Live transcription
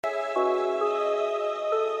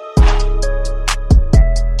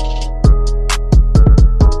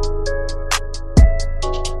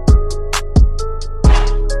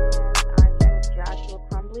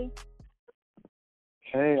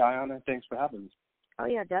down, and thanks for having me. Oh,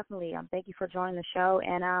 yeah, definitely. Thank you for joining the show.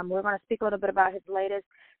 And we're going to speak a little bit about his latest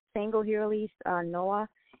single he released, Noah,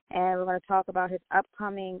 and we're going to talk about his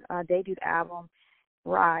upcoming debut album,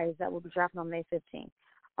 Rise, that will be dropping on May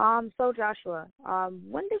 15th. So, Joshua,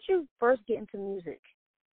 when did you first get into music?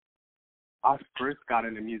 I first got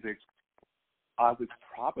into music, I was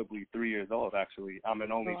probably 3 years old, actually. I'm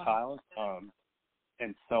an only child,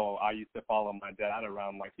 and so I used to follow my dad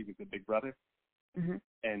around like he was a big brother. Mm-hmm.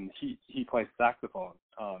 And he plays saxophone,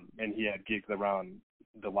 and he had gigs around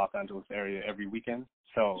the Los Angeles area every weekend.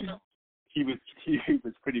 So he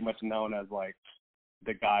was pretty much known as like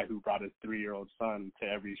the guy who brought his 3-year-old son to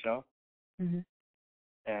every show. Mm-hmm.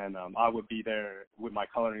 And I would be there with my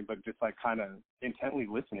coloring book, just like kind of intently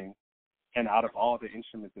listening. And out of all the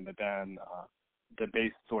instruments in the band, the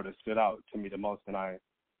bass sort of stood out to me the most, and I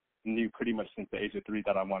knew pretty much since the age of 3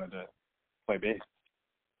 that I wanted to play bass.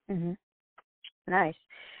 Mm-hmm. Nice.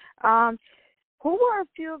 Who were a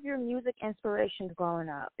few of your music inspirations growing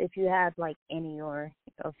up, if you had like any or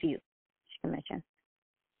a few you can mention?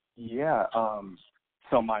 Yeah.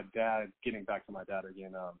 So my dad, getting back to my dad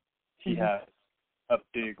again, he had a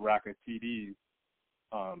big rack of CDs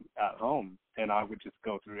at home, and I would just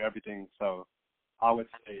go through everything. So I would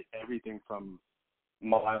say everything from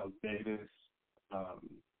Miles Davis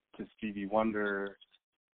to Stevie Wonder.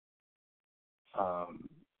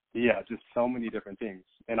 Yeah, just so many different things.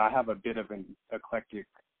 And I have a bit of an eclectic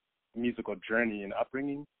musical journey and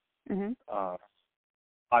upbringing. Mm-hmm.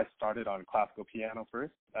 I started on classical piano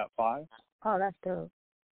first at 5. Oh, that's dope.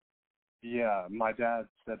 Yeah, my dad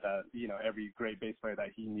said that, every great bass player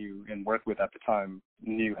that he knew and worked with at the time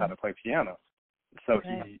knew how to play piano. So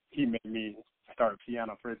he made me start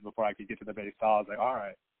piano first before I could get to the bass. So I was like, all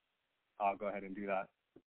right, I'll go ahead and do that.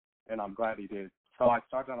 And I'm glad he did. So I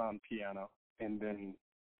started on piano and then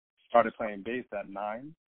started playing bass at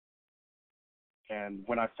 9. And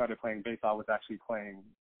when I started playing bass, I was actually playing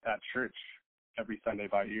at church every Sunday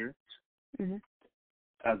by ear,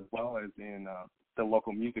 as well as in the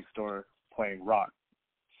local music store playing rock.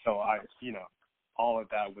 So all of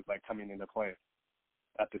that was like coming into play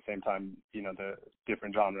at the same time, the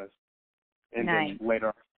different genres. And then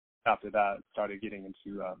later after that, started getting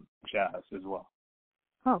into jazz as well.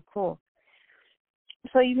 Oh, cool.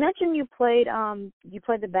 So you mentioned you played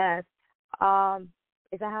the bass.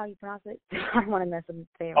 Is that how you pronounce it? I don't want to mess up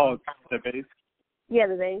the name. Oh, the bass? Yeah,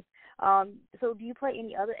 the bass. So do you play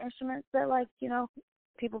any other instruments that your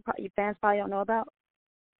fans probably don't know about?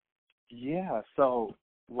 Yeah, so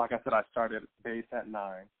like I said, I started bass at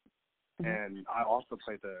 9, and I also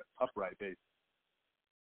play the upright bass,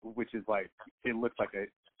 which is like, it looks like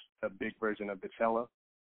a big version of the cello.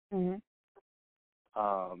 Mm-hmm.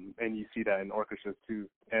 And you see that in orchestras too.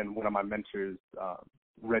 And one of my mentors,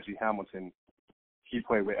 Reggie Hamilton, he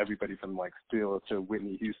played with everybody from like Steele to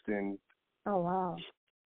Whitney Houston. Oh, wow.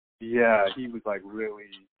 Yeah, he was like really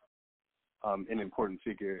an important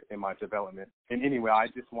figure in my development. And anyway, I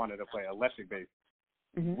just wanted to play electric bass,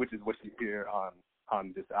 which is what you hear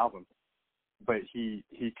on this album. But he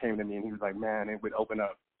came to me and he was like, man, it would open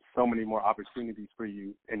up so many more opportunities for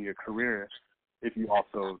you in your career if you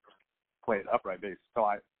also played upright bass. So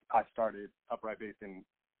I started upright bass in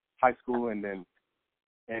high school and then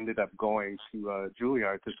ended up going to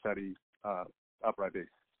Juilliard to study upright bass.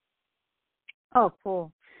 Oh,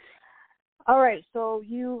 cool. All right, so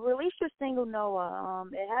you released your single Noah.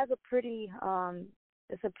 It has a pretty,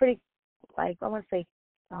 like, I want to say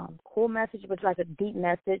cool message, but it's like a deep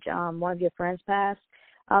message. One of your friends passed.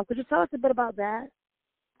 Could you tell us a bit about that?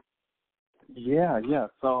 Yeah.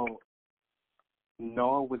 So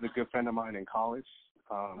Noah was a good friend of mine in college.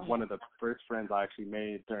 One of the first friends I actually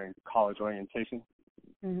made during college orientation.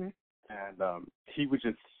 Mm-hmm. And he was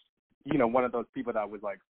just, one of those people that was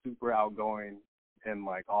like super outgoing and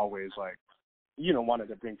like always like, wanted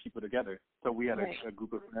to bring people together. So we had a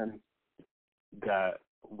group of friends that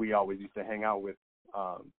we always used to hang out with.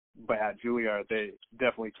 But at Juilliard, they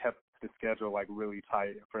definitely kept the schedule like really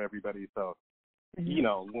tight for everybody. So,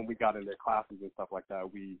 when we got into classes and stuff like that,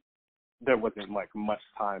 there wasn't like much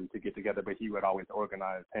time to get together, but he would always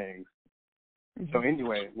organize hangs. So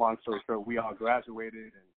anyway, long story short, we all graduated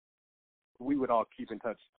and we would all keep in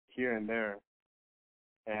touch here and there.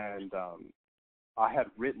 And I had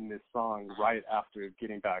written this song right after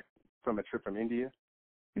getting back from a trip from India.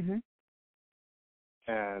 And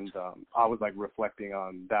I was like reflecting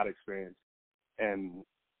on that experience. And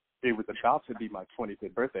it was about to be my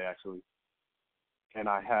 25th birthday, actually. And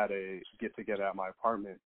I had a get together at my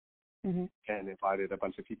apartment and invited a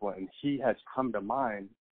bunch of people. And he had come to mind.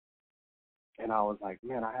 And I was like,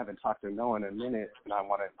 man, I haven't talked to Noah in a minute, and I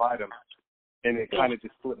want to invite him. and it kind of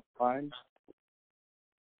just slipped mind.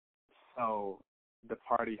 So the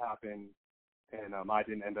party happened, and I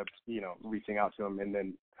didn't end up, reaching out to him. And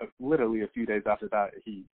then literally a few days after that,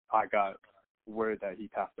 I got word that he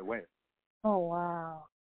passed away. Oh wow,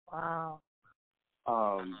 wow.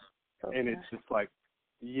 And it's just like,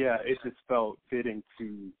 yeah, it just felt fitting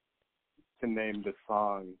to name the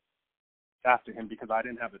song after him, because I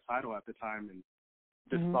didn't have a title at the time, and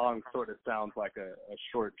the song sort of sounds like a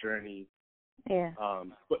short journey,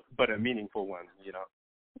 but a meaningful one,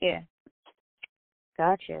 Yeah.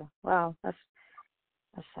 Gotcha. Wow, that's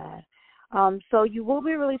sad. So you will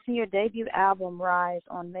be releasing your debut album, Rise,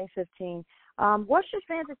 on May 15th. What should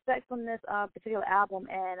fans expect from this particular album?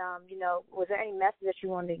 And, was there any message that you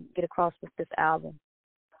wanted to get across with this album?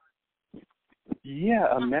 Yeah,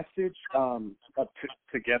 a message of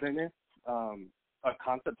togetherness. A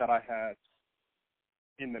concept that I had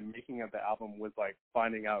in the making of the album was like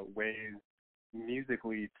finding out ways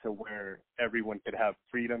musically to where everyone could have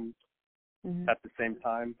freedom at the same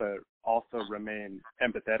time, but also remain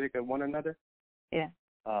empathetic of one another. Yeah.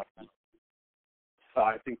 So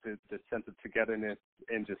I think that the sense of togetherness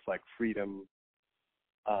and just like freedom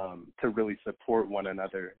to really support one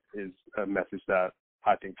another is a message that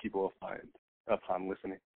I think people will find upon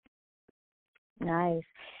listening. Nice.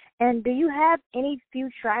 And do you have any few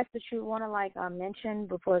tracks that you want to mention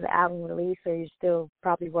before the album release, or you're still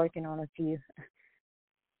probably working on a few?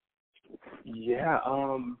 Yeah.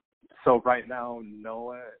 So right now,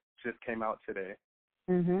 Noah just came out today.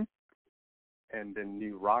 Mhm. And then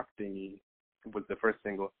New Rock Thingy was the first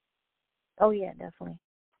single. Oh yeah, definitely.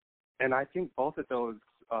 And I think both of those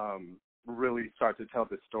really start to tell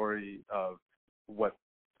the story of what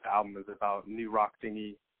the album is about. New Rock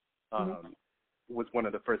Thingy was one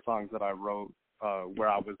of the first songs that I wrote where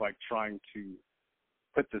I was like trying to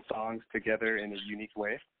put the songs together in a unique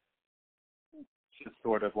way to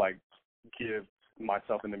sort of like give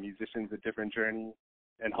myself and the musicians a different journey,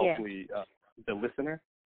 and hopefully the listener.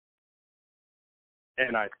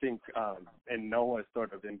 And I think and Noah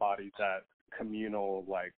sort of embodies that communal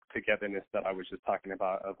like togetherness that I was just talking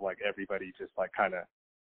about, of like everybody just like kind of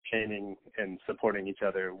chaining and supporting each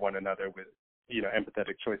other, one another, with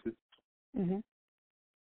empathetic choices. Mhm.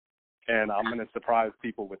 And I'm gonna surprise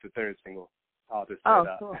people with the third single. I'll just say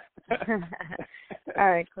that. Cool. All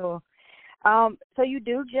right, cool. So you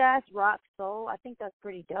do jazz, rock, soul. I think that's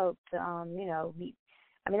pretty dope. There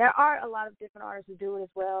are a lot of different artists who do it as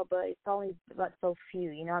well, but it's only like so few.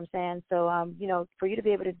 You know what I'm saying? So, for you to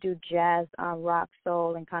be able to do jazz, rock,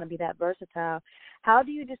 soul, and kind of be that versatile, how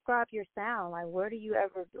do you describe your sound? Like,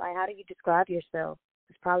 how do you describe yourself?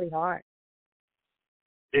 It's probably hard.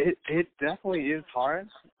 It definitely is hard.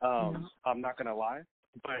 I'm not gonna lie,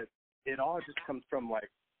 but it all just comes from like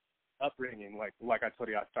upbringing. Like I told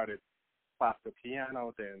you, I started classical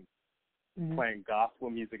piano, then playing gospel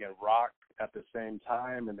music and rock at the same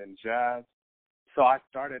time, and then jazz. So I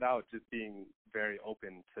started out just being very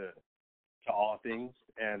open to all things.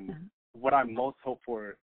 And what I'm most hopeful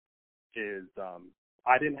for is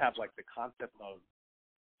I didn't have like the concept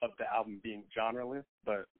of the album being genreless,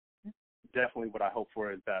 but definitely what I hope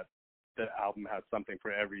for is that the album has something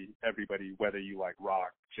for everybody, whether you like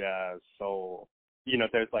rock, jazz, soul.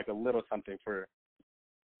 There's like a little something for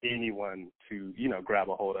anyone to, grab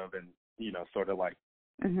a hold of and, sort of like.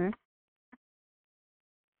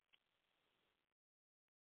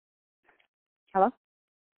 Hello?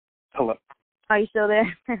 Hello. Are you still there?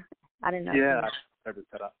 I didn't know. Yeah, I never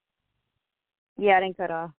cut off. Yeah, I didn't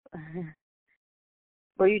cut off.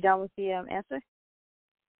 Were you done with the answer?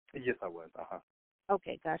 Yes, I was.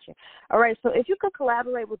 Okay, gotcha. All right, so if you could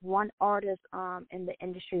collaborate with one artist in the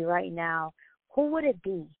industry right now, who would it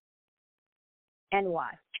be and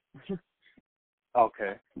why?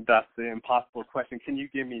 Okay, that's the impossible question. Can you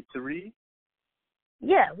give me 3?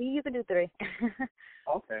 Yeah, you can do 3.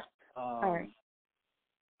 Okay. All right.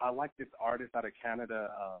 I like this artist out of Canada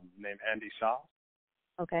named Andy Shaw.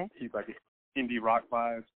 Okay. He's like indie rock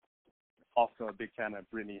vibes. Also a big fan of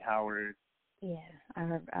Brittany Howard. Yeah, I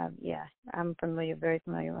heard. I'm very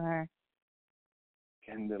familiar with her.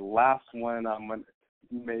 And the last one, I'm gonna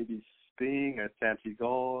maybe Sting or Santi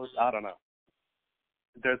Gold. I don't know.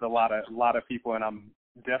 There's a lot of people, and I'm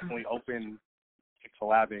definitely open to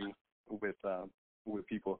collabing with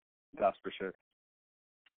people. That's for sure.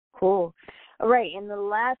 Cool. All right, and the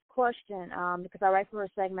last question, because I write for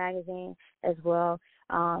Respect magazine as well.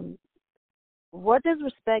 What does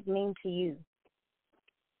respect mean to you?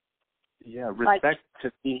 Yeah, respect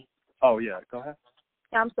to me. Oh yeah, go ahead.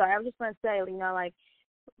 I'm sorry. I was just going to say,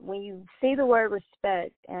 when you see the word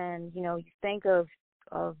respect and you think of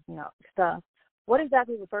stuff, What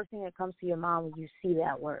exactly is the first thing that comes to your mind when you see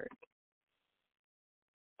that word?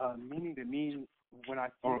 Meaning to me, when I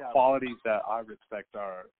see qualities that I respect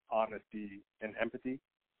are honesty and empathy.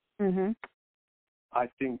 Mhm. I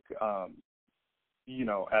think,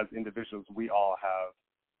 as individuals, we all have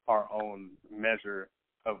our own measure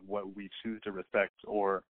of what we choose to respect,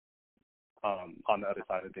 or on the other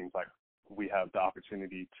side of things, like we have the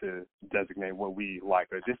opportunity to designate what we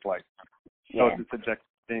like or dislike. So it's a subjective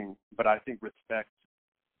thing, but I think respect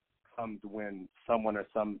comes when someone or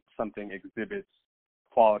something exhibits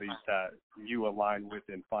qualities that you align with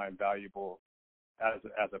and find valuable as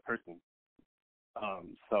a person.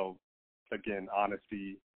 So again,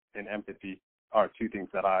 honesty and empathy are two things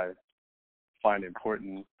that I find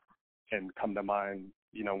important and come to mind,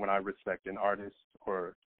 when I respect an artist,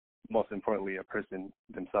 or most importantly, a person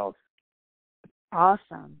themselves.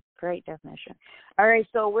 Awesome. Great definition. All right,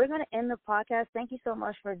 so we're going to end the podcast. Thank you so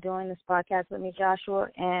much for doing this podcast with me, Joshua.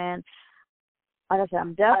 And like I said,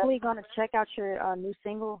 I'm definitely going to check out your new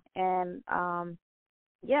single. And,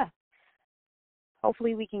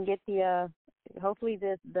 hopefully we can get the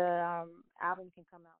album can come out.